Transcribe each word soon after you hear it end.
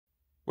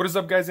What is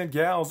up, guys and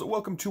gals?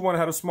 Welcome to one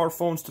how to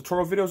smartphones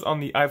tutorial videos on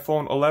the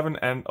iPhone 11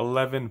 and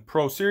 11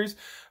 Pro series.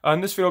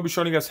 In this video, I'll be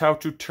showing you guys how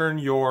to turn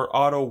your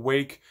auto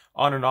wake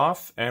on and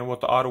off. And what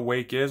the auto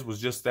wake is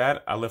was just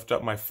that. I lift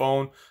up my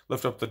phone,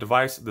 lift up the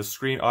device, the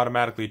screen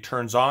automatically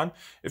turns on.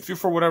 If you,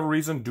 for whatever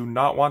reason, do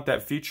not want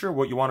that feature,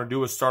 what you want to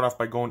do is start off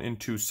by going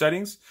into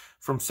settings.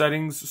 From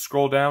settings,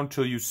 scroll down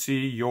till you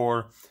see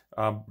your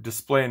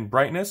display and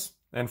brightness.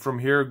 And from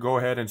here, go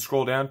ahead and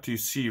scroll down till you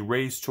see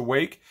raise to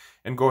wake,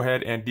 and go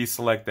ahead and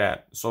deselect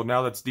that. So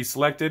now that's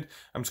deselected,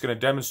 I'm just going to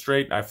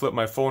demonstrate. I flip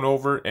my phone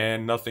over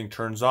and nothing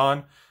turns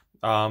on.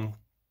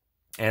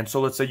 And so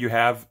let's say you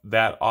have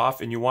that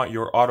off and you want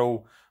your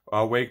auto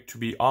wake to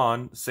be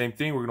on. Same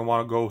thing, we're going to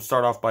want to go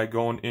start off by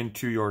going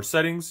into your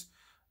settings.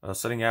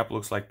 Setting app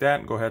looks like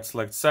that. Go ahead,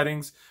 select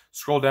settings,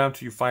 scroll down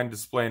till you find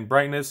display and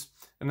brightness,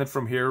 and then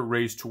from here,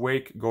 raise to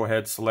wake, go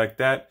ahead, select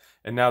that.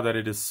 And now that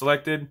it is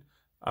selected,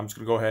 I'm just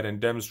going to go ahead and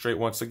demonstrate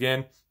once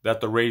again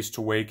that the raise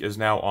to wake is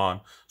now on.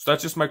 So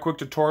that's just my quick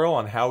tutorial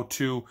on how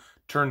to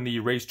turn the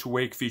raise to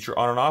wake feature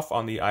on and off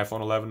on the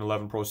iPhone 11 and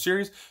 11 Pro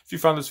series. If you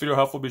found this video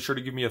helpful, be sure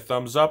to give me a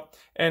thumbs up.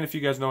 And if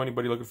you guys know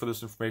anybody looking for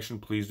this information,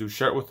 please do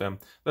share it with them.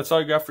 That's all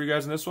I got for you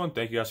guys in this one.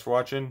 Thank you guys for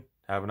watching.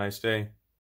 Have a nice day.